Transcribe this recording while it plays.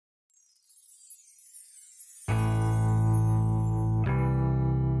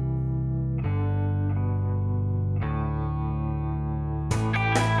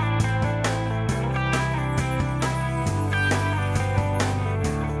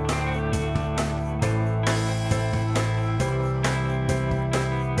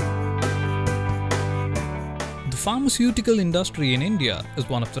The pharmaceutical industry in India is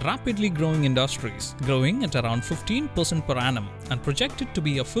one of the rapidly growing industries, growing at around 15% per annum and projected to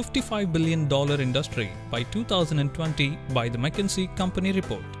be a $55 billion industry by 2020 by the McKinsey Company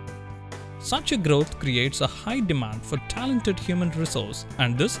report. Such a growth creates a high demand for talented human resource,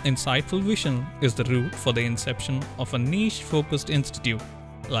 and this insightful vision is the root for the inception of a niche-focused institute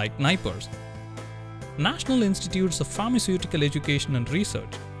like NIPERS. National Institutes of Pharmaceutical Education and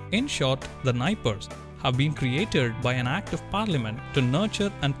Research, in short the NIPERS, have been created by an Act of Parliament to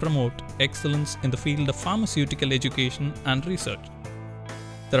nurture and promote excellence in the field of pharmaceutical education and research.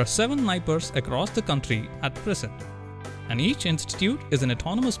 There are 7 NIPERS across the country at present, and each institute is an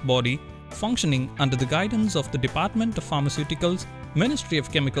autonomous body functioning under the guidance of the Department of Pharmaceuticals, Ministry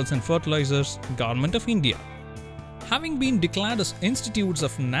of Chemicals and Fertilizers, Govt of India. Having been declared as institutes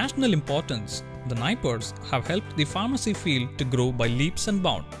of national importance, the NIPERS have helped the pharmacy field to grow by leaps and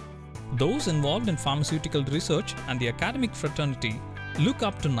bounds. Those involved in pharmaceutical research and the academic fraternity look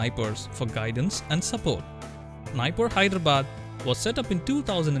up to NIPERS for guidance and support. NIPER-Hyderabad was set up in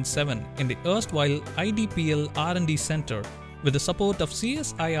 2007 in the erstwhile IDPL R&D Centre with the support of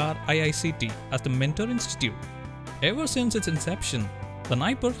CSIR IICT as the mentor institute. Ever since its inception, the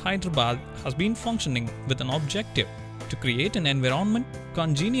NIPER-Hyderabad has been functioning with an objective to create an environment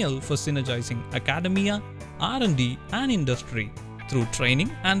congenial for synergizing academia, R&D and industry through training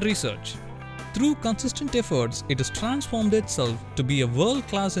and research. Through consistent efforts, it has transformed itself to be a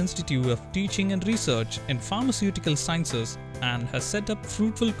world-class institute of teaching and research in pharmaceutical sciences and has set up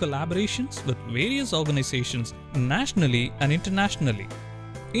fruitful collaborations with various organizations nationally and internationally.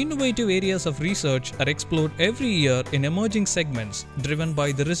 Innovative areas of research are explored every year in emerging segments driven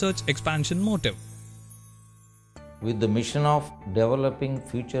by the research expansion motive. With the mission of developing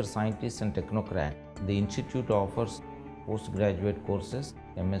future scientists and technocrats, the institute offers postgraduate courses,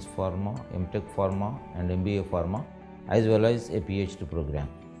 MS Pharma, M.Tech Pharma and M.B.A Pharma, as well as a Ph.D program.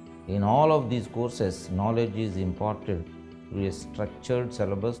 In all of these courses, knowledge is imparted through a structured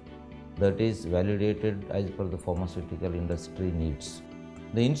syllabus that is validated as per the pharmaceutical industry needs.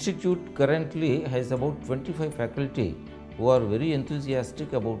 The institute currently has about 25 faculty who are very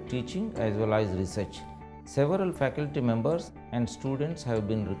enthusiastic about teaching as well as research. Several faculty members and students have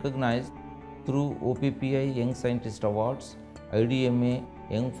been recognized through OPPI Young Scientist Awards, IDMA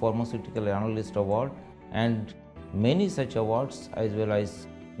Young Pharmaceutical Analyst Award and many such awards as well as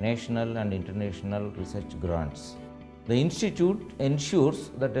national and international research grants. The institute ensures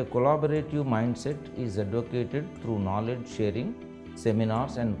that a collaborative mindset is advocated through knowledge sharing,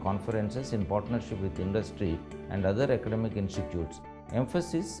 seminars and conferences in partnership with industry and other academic institutes.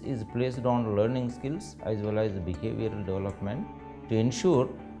 Emphasis is placed on learning skills as well as behavioral development to ensure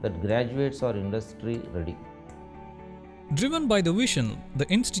that graduates are industry ready. Driven by the vision, the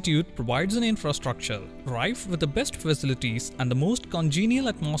institute provides an infrastructure rife with the best facilities and the most congenial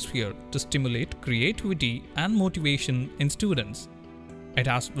atmosphere to stimulate creativity and motivation in students. It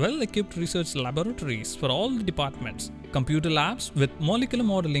has well-equipped research laboratories for all the departments, computer labs with molecular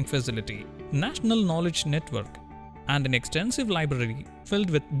modeling facility, national knowledge network, and an extensive library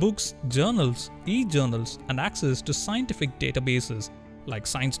filled with books, journals, e-journals, and access to scientific databases like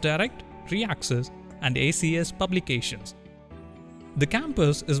Science Direct, Reaccess, and ACS publications. The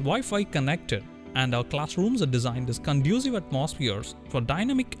campus is Wi-Fi connected, and our classrooms are designed as conducive atmospheres for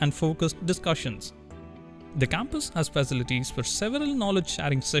dynamic and focused discussions. The campus has facilities for several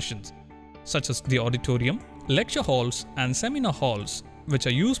knowledge-sharing sessions, such as the auditorium, lecture halls, and seminar halls, which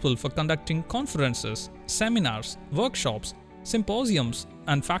are useful for conducting conferences, seminars, workshops, symposiums,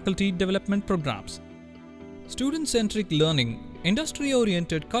 and faculty development programs. Student-centric learning,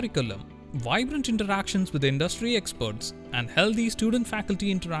 industry-oriented curriculum, vibrant interactions with industry experts, and healthy student-faculty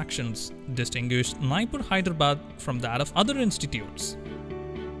interactions distinguish NIPER-Hyderabad from that of other institutes.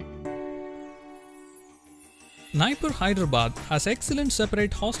 NIPER-Hyderabad has excellent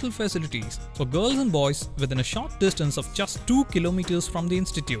separate hostel facilities for girls and boys within a short distance of just 2 kilometers from the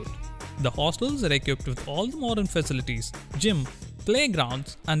institute. The hostels are equipped with all the modern facilities, gym,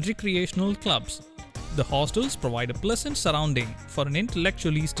 playgrounds, and recreational clubs. The hostels provide a pleasant surrounding for an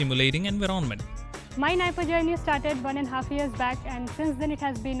intellectually stimulating environment. My NIPER journey started 1.5 years back, and since then it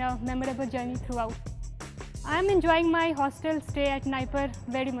has been a memorable journey throughout. I am enjoying my hostel stay at NIPER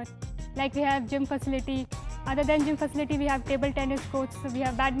very much. Like, we have gym facility. Other than gym facility, we have table tennis courts, we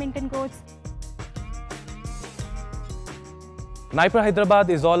have badminton courts. NIPER-Hyderabad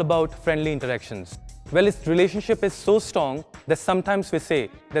is all about friendly interactions. Well, its relationship is so strong that sometimes we say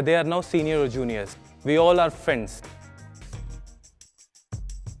that they are now senior or juniors. We all are friends.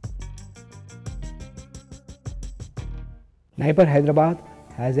 NIPER-Hyderabad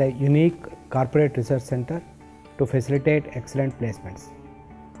has a unique corporate research center to facilitate excellent placements.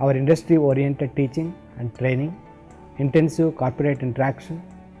 Our industry-oriented teaching and training, intensive corporate interaction,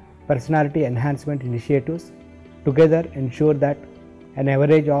 personality enhancement initiatives together ensure that an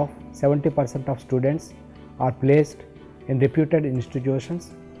average of 70% of students are placed in reputed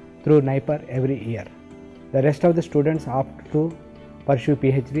institutions through NIPER every year. The rest of the students opt to pursue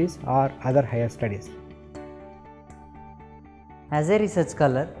PhDs or other higher studies. As a research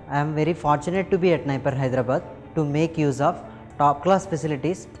scholar, I am very fortunate to be at NIPER-Hyderabad to make use of top-class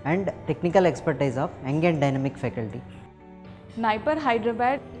facilities and technical expertise of young and dynamic faculty.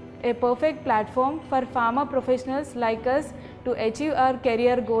 NIPER-Hyderabad, a perfect platform for pharma professionals like us to achieve our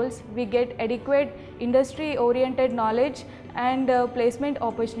career goals. We get adequate industry-oriented knowledge and placement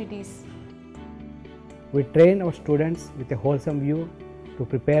opportunities. We train our students with a wholesome view to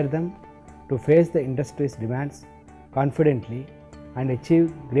prepare them to face the industry's demands confidently and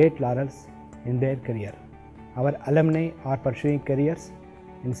achieve great laurels in their career. Our alumni are pursuing careers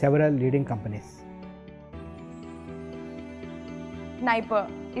in several leading companies. NIPER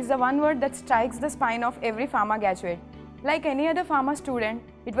is the one word that strikes the spine of every pharma graduate. Like any other pharma student,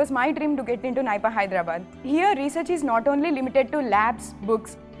 it was my dream to get into NIPER-Hyderabad. Here, research is not only limited to labs,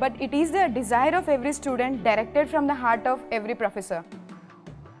 books, but it is the desire of every student directed from the heart of every professor.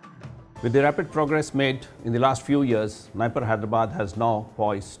 With the rapid progress made in the last few years, NIPER-Hyderabad has now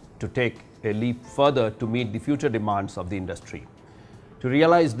poised to take a leap further to meet the future demands of the industry. To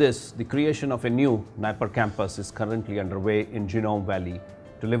realize this, the creation of a new NIPER campus is currently underway in Genome Valley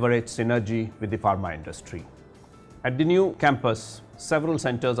to leverage synergy with the pharma industry. At the new campus, several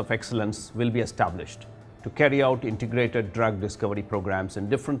centers of excellence will be established to carry out integrated drug discovery programs in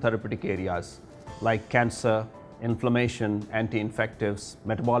different therapeutic areas like cancer, inflammation, anti-infectives,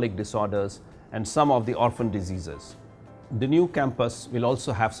 metabolic disorders, and some of the orphan diseases. The new campus will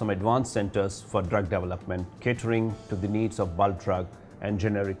also have some advanced centers for drug development, catering to the needs of bulk drug and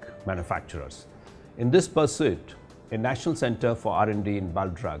generic manufacturers. In this pursuit, a National Center for R&D in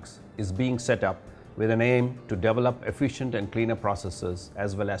Bulk Drugs is being set up with an aim to develop efficient and cleaner processes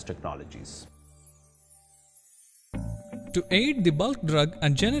as well as technologies. To aid the bulk drug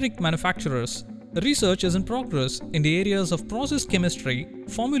and generic manufacturers, research is in progress in the areas of process chemistry,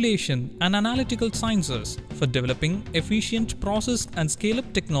 formulation, and analytical sciences for developing efficient process and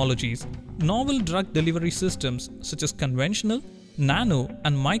scale-up technologies, novel drug delivery systems such as conventional, nano,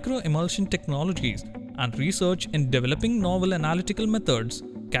 and micro-emulsion technologies, and research in developing novel analytical methods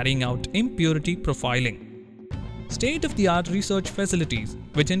carrying out impurity profiling. State-of-the-art research facilities,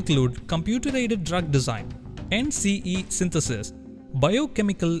 which include computer-aided drug design, NCE synthesis,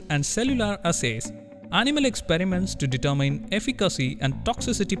 biochemical and cellular assays, animal experiments to determine efficacy and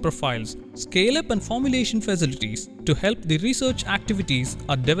toxicity profiles, scale-up and formulation facilities to help the research activities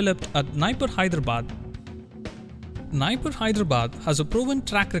are developed at NIPER-Hyderabad. NIPER-Hyderabad has a proven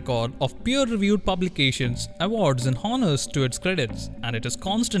track record of peer-reviewed publications, awards and honors to its credits, and it is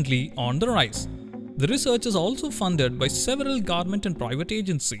constantly on the rise. The research is also funded by several government and private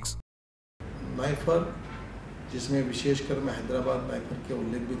agencies. NIPER, जिसमें विशेषकर मैं Hyderabad NIPER के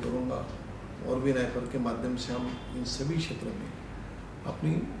उल्लेख भी करूँगा, और भी NIPER के माध्यम से हम इन सभी क्षेत्रों में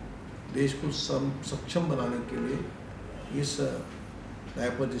अपनी देश को सक्षम बनाने के लिए इस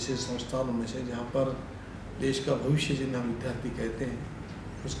नाइपर जैसे संस्थानों में से जहाँ पर देश का भविष्य जिन्हें हम विद्यार्थी कहते हैं,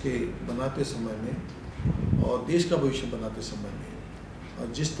 उसके बनाते समय में और देश का भविष्य बनाते समय में,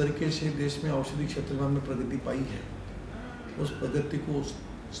 और जिस तरीके से देश में औषधि क्षेत्र में हमने प्रगति पाई है, उस प्रगति को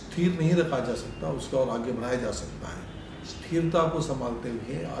स्थिर नहीं रखा जा सकता, उसका और आगे बढ़ाया जा सकता है। स्थिरता को संभालते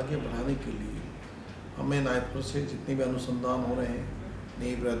हुए आगे बढ़ाने के लिए हमें नाइपर से जितने भी अनुसंधान हो रहे हैं,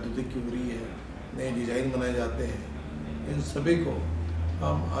 नई प्रौद्योगिकी हो रही है, नए डिजाइन बनाए जाते हैं, इन सभी को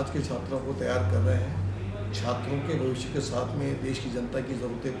हम आज के छात्रों को तैयार कर रहे हैं। छात्रों के भविष्य के साथ में देश की जनता की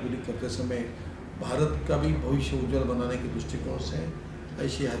ज़रूरतें पूरी करते समय भारत का भी भविष्य उज्जवल बनाने के दृष्टिकोण से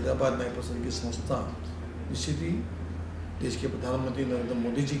ऐसी हैदराबाद नाइपर की संस्था निश्चित ही देश के प्रधानमंत्री नरेंद्र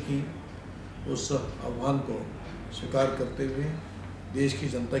मोदी जी की उस आह्वान को स्वीकार करते हुए देश की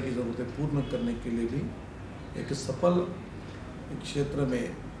जनता की ज़रूरतें पूर्ण करने के लिए भी एक सफल क्षेत्र में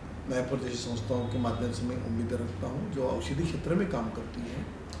नाइपर जैसी संस्थाओं के माध्यम से मैं उम्मीद रखता हूँ जो औषधि क्षेत्र में काम करती हैं।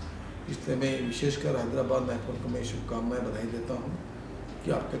 इसलिए मैं विशेषकर हैदराबाद नाइपर को मैं शुभकामनाएं बधाई देता हूँ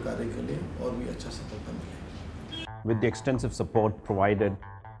कि आपके कार्य के लिए और भी अच्छा सफलता मिले। With the extensive support provided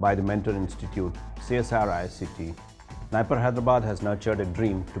by the Mentor Institute, CSIR IICT, NIPER-Hyderabad has nurtured a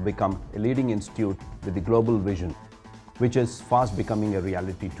dream to become a leading institute with a global vision, which is fast becoming a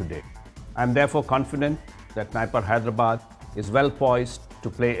reality today. I am therefore confident that NIPER-Hyderabad is well poised to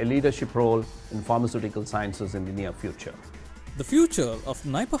play a leadership role in pharmaceutical sciences in the near future. The future of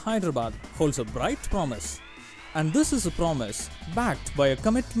NIPER-Hyderabad holds a bright promise. And this is a promise backed by a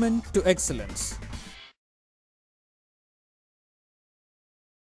commitment to excellence.